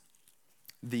Jesus,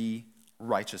 the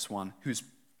righteous one, whose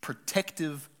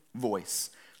protective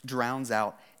voice drowns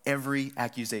out every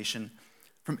accusation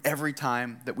from every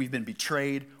time that we've been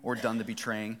betrayed or done the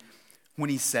betraying, when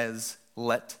he says,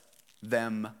 let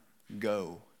them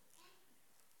go.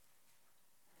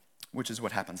 Which is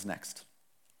what happens next.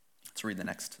 Let's read the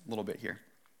next little bit here.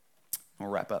 We'll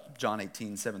wrap up. John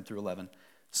 18, 7 through 11.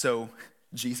 So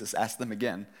Jesus asked them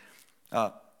again,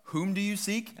 whom do you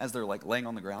seek? As they're laying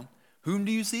on the ground. Whom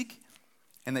do you seek?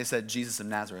 And they said, Jesus of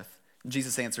Nazareth.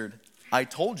 Jesus answered, I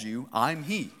told you, I'm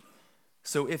he.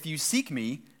 So if you seek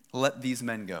me, let these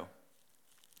men go.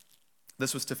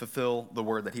 This was to fulfill the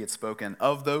word that he had spoken.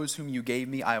 Of those whom you gave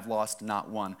me, I have lost not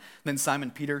one. Then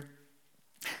Simon Peter,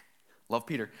 love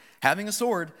Peter, having a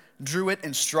sword, drew it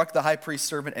and struck the high priest's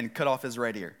servant and cut off his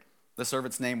right ear. The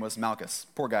servant's name was Malchus.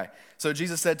 Poor guy. So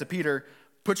Jesus said to Peter,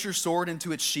 put your sword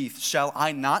into its sheath. Shall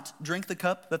I not drink the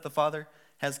cup that the Father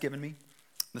has given me?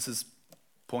 This is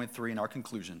point 3 in our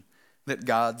conclusion, that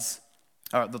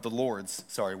the Lord's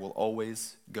will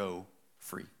always go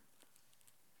free.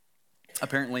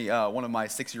 Apparently, one of my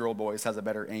 6-year-old boys has a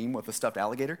better aim with a stuffed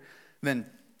alligator than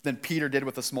Peter did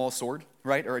with a small sword,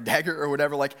 right? Or a dagger or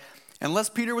whatever.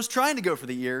 Unless Peter was trying to go for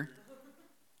the ear,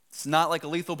 it's not a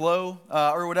lethal blow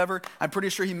or whatever. I'm pretty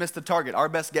sure he missed the target. Our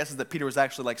best guess is that Peter was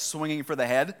actually swinging for the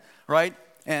head, right?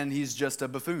 And he's just a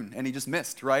buffoon, and he just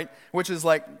missed, right? Which is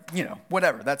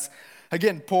whatever. That's,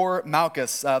 again, poor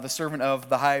Malchus, the servant of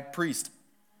the high priest.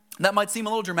 That might seem a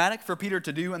little dramatic for Peter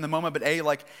to do in the moment, but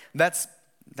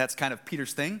that's kind of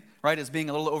Peter's thing, right? Is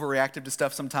being a little overreactive to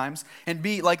stuff sometimes. And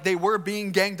B, they were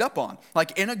being ganged up on.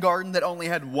 In a garden that only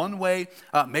had one way,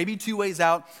 maybe 2 ways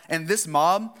out. And this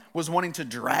mob was wanting to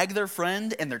drag their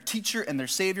friend and their teacher and their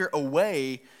savior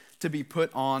away to be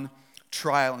put on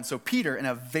trial. And so Peter, in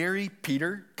a very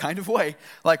Peter kind of way,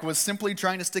 was simply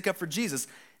trying to stick up for Jesus.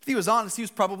 If he was honest, he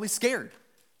was probably scared.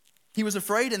 He was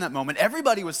afraid in that moment.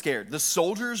 Everybody was scared. The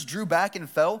soldiers drew back and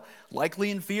fell, likely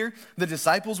in fear. The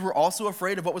disciples were also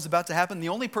afraid of what was about to happen. The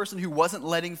only person who wasn't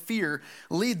letting fear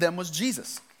lead them was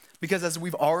Jesus. Because as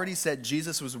we've already said,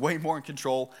 Jesus was way more in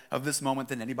control of this moment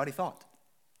than anybody thought.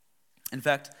 In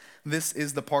fact, this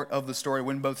is the part of the story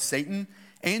when both Satan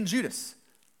and Judas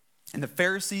And the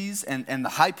Pharisees and the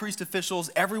high priest officials,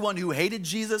 everyone who hated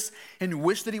Jesus and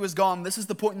wished that he was gone, this is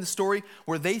the point in the story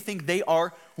where they think they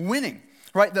are winning,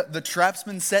 right? The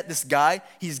trapsman set this guy,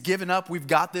 he's given up, we've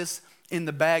got this in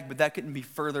the bag, but that couldn't be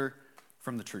further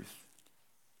from the truth.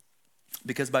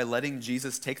 Because by letting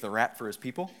Jesus take the rap for his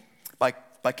people,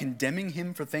 by condemning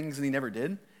him for things that he never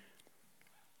did,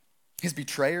 his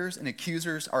betrayers and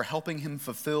accusers are helping him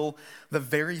fulfill the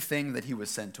very thing that he was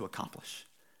sent to accomplish.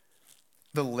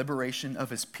 The liberation of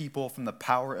his people from the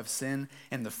power of sin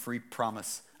and the free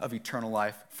promise of eternal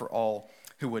life for all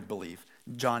who would believe.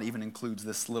 John even includes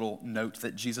this little note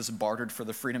that Jesus bartered for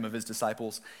the freedom of his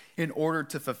disciples in order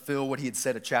to fulfill what he had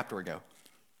said a chapter ago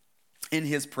in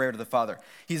his prayer to the Father.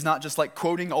 He's not just like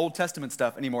quoting Old Testament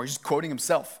stuff anymore. He's just quoting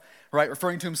himself, right?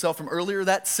 Referring to himself from earlier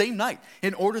that same night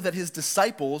in order that his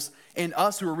disciples and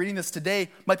us who are reading this today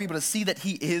might be able to see that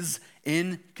he is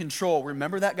in control.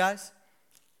 Remember that, guys?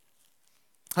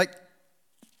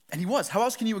 And he was. How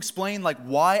else can you explain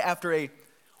why after a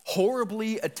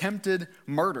horribly attempted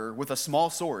murder with a small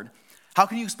sword, how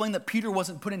can you explain that Peter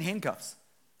wasn't put in handcuffs?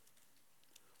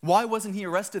 Why wasn't he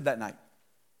arrested that night?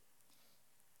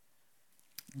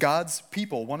 God's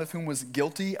people, one of whom was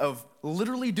guilty of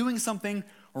literally doing something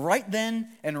right then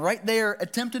and right there,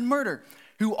 attempted murder,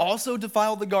 who also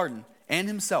defiled the garden and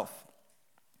himself.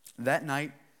 That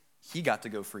night, he got to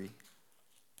go free.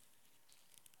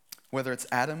 Whether it's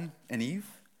Adam and Eve,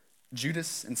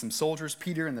 Judas and some soldiers,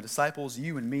 Peter and the disciples,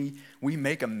 you and me, we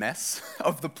make a mess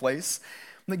of the place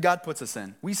that God puts us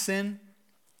in. We sin,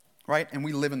 right? And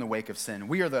we live in the wake of sin.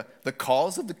 We are the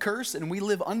cause of the curse, and we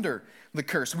live under the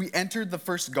curse. We entered the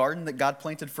first garden that God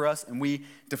planted for us, and we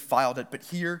defiled it. But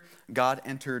here, God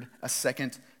entered a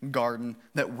second garden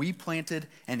that we planted,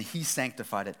 and he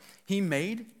sanctified it. He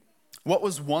made what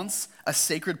was once a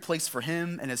sacred place for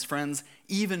him and his friends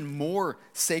even more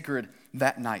sacred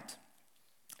that night,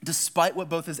 despite what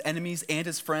both his enemies and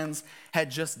his friends had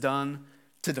just done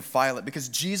to defile it, because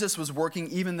Jesus was working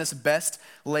even this best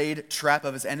laid trap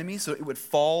of his enemies so it would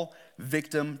fall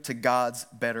victim to God's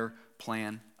better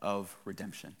plan of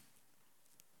redemption.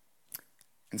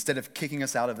 Instead of kicking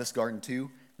us out of this garden too,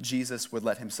 Jesus would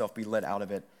let himself be led out of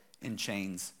it in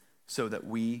chains so that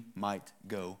we might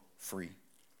go free.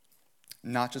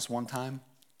 Not just one time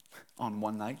on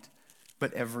one night,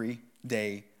 but every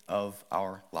day of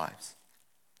our lives.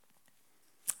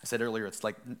 I said earlier, it's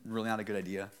really not a good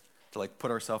idea to put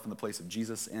ourselves in the place of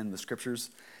Jesus in the scriptures.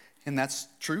 And that's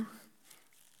true.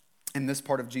 In this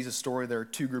part of Jesus' story, there are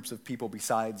two groups of people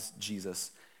besides Jesus.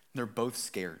 They're both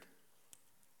scared.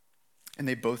 And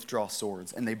they both draw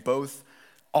swords. And they both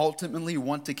ultimately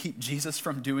want to keep Jesus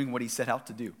from doing what he set out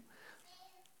to do.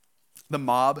 The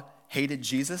mob hated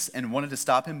Jesus and wanted to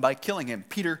stop him by killing him.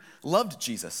 Peter loved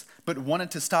Jesus, but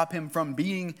wanted to stop him from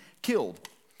being killed.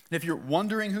 And if you're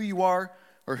wondering who you are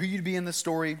or who you'd be in this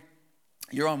story,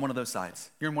 you're on one of those sides.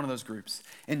 You're in one of those groups.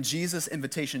 And Jesus'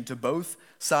 invitation to both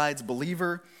sides,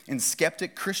 believer and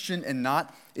skeptic, Christian and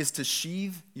not, is to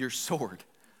sheathe your sword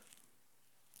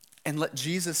and let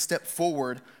Jesus step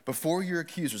forward before your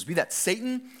accusers, be that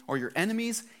Satan or your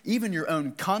enemies, even your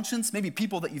own conscience, maybe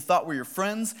people that you thought were your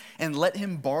friends, and let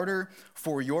him barter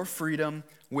for your freedom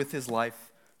with his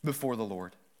life before the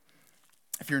Lord.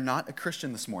 If you're not a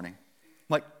Christian this morning,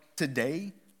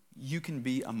 today, you can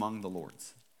be among the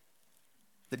Lord's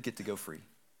that get to go free.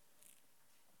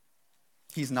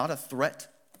 He's not a threat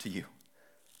to you.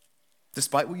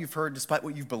 Despite what you've heard, despite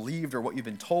what you've believed or what you've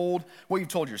been told, what you've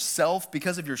told yourself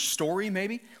because of your story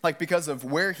maybe, because of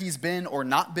where he's been or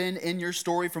not been in your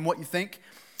story from what you think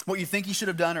he should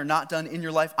have done or not done in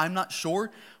your life, I'm not sure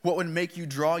what would make you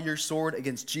draw your sword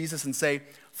against Jesus and say,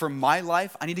 for my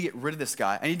life, I need to get rid of this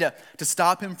guy. I need to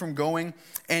stop him from going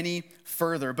any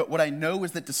further. But what I know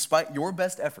is that despite your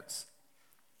best efforts,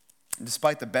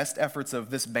 despite the best efforts of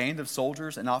this band of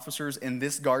soldiers and officers in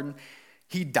this garden,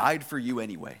 he died for you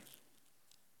anyway.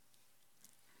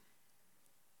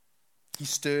 He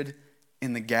stood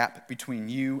in the gap between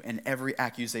you and every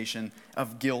accusation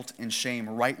of guilt and shame,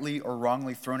 rightly or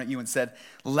wrongly thrown at you, and said,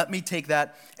 let me take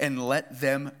that and let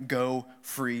them go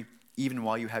free, even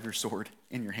while you have your sword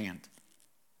in your hand.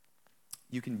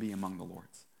 You can be among the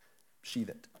Lord's. Sheathe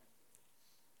it.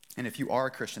 And if you are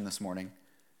a Christian this morning,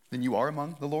 then you are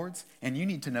among the Lord's, and you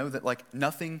need to know that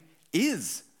nothing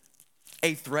is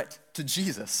a threat to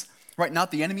Jesus. Right?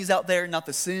 Not the enemies out there, not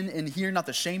the sin in here, not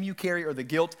the shame you carry or the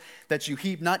guilt that you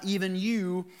heap. Not even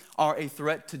you are a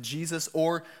threat to Jesus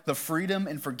or the freedom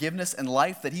and forgiveness and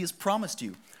life that he has promised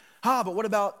you. But what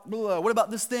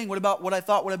about this thing? What about what I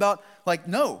thought? What about,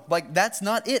 no, that's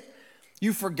not it.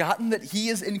 You've forgotten that he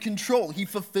is in control. He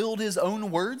fulfilled his own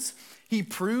words. He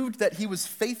proved that he was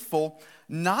faithful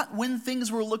not when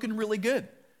things were looking really good,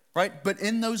 right? But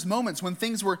in those moments when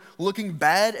things were looking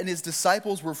bad and his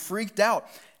disciples were freaked out.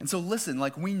 And so listen,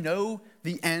 like we know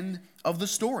the end of the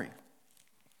story.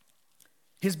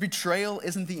 His betrayal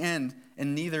isn't the end,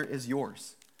 and neither is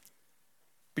yours.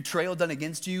 Betrayal done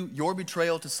against you, your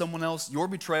betrayal to someone else, your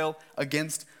betrayal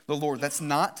against the Lord. That's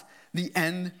not the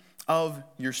end of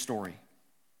your story.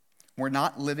 We're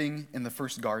not living in the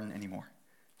first garden anymore.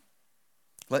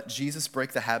 Let Jesus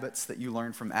break the habits that you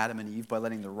learned from Adam and Eve by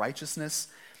letting the righteousness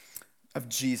of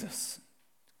Jesus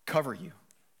cover you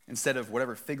instead of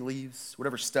whatever fig leaves,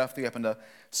 whatever stuff that you happen to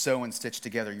sew and stitch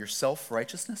together. Your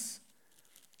self-righteousness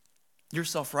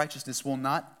will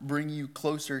not bring you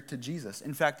closer to Jesus.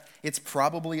 In fact, it's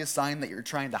probably a sign that you're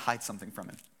trying to hide something from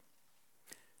him,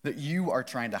 that you are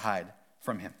trying to hide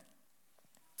from him.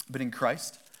 But in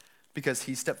Christ, because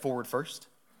he stepped forward first,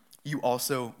 you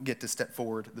also get to step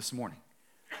forward this morning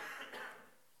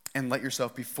and let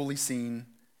yourself be fully seen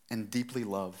and deeply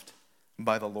loved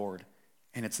by the Lord.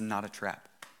 And it's not a trap.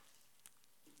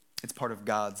 It's part of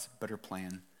God's better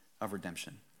plan of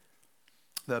redemption.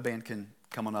 The band can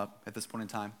come on up at this point in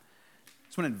time. I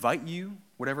just want to invite you,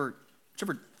 whichever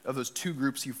of those two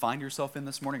groups you find yourself in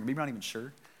this morning, or maybe not even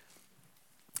sure,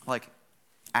 like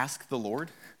ask the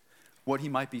Lord what he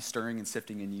might be stirring and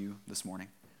sifting in you this morning.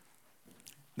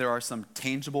 There are some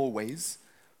tangible ways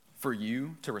for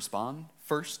you to respond.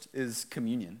 First is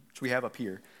communion, which we have up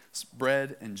here. It's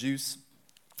bread and juice.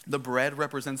 The bread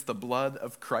represents the blood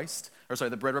of Christ,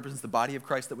 the bread represents the body of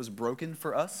Christ that was broken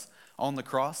for us on the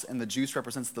cross, and the juice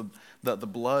represents the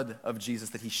blood of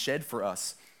Jesus that he shed for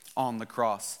us on the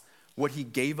cross. What he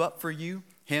gave up for you,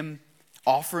 him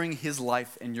offering his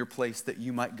life in your place that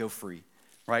you might go free,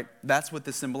 right? That's what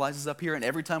this symbolizes up here, and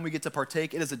every time we get to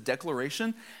partake, it is a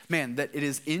declaration, that it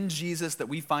is in Jesus that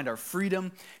we find our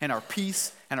freedom and our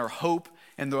peace and our hope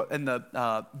and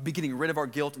the getting rid of our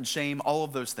guilt and shame, all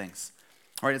of those things.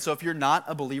 All right, and so if you're not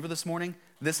a believer this morning,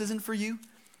 this isn't for you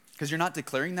because you're not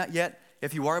declaring that yet.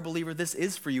 If you are a believer, this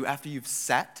is for you after you've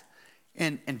sat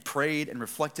and prayed and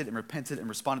reflected and repented and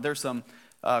responded. There's some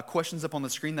questions up on the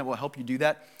screen that will help you do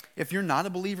that. If you're not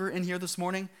a believer in here this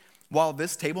morning, while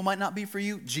this table might not be for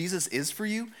you, Jesus is for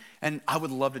you, and I would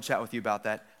love to chat with you about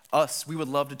that. We would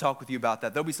love to talk with you about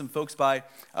that. There'll be some folks by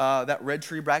that red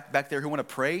tree back there who want to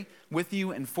pray with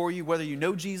you and for you, whether you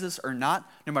know Jesus or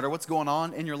not, no matter what's going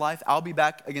on in your life. I'll be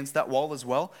back against that wall as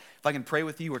well. If I can pray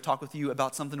with you or talk with you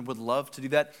about something, would love to do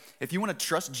that. If you want to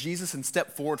trust Jesus and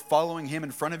step forward following him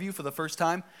in front of you for the first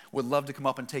time, would love to come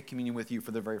up and take communion with you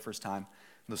for the very first time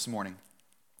this morning.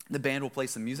 The band will play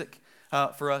some music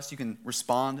for us. You can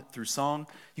respond through song.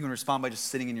 You can respond by just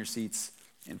sitting in your seats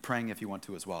and praying if you want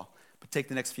to as well. But take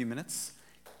the next few minutes,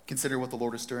 consider what the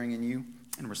Lord is stirring in you,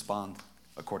 and respond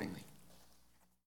accordingly.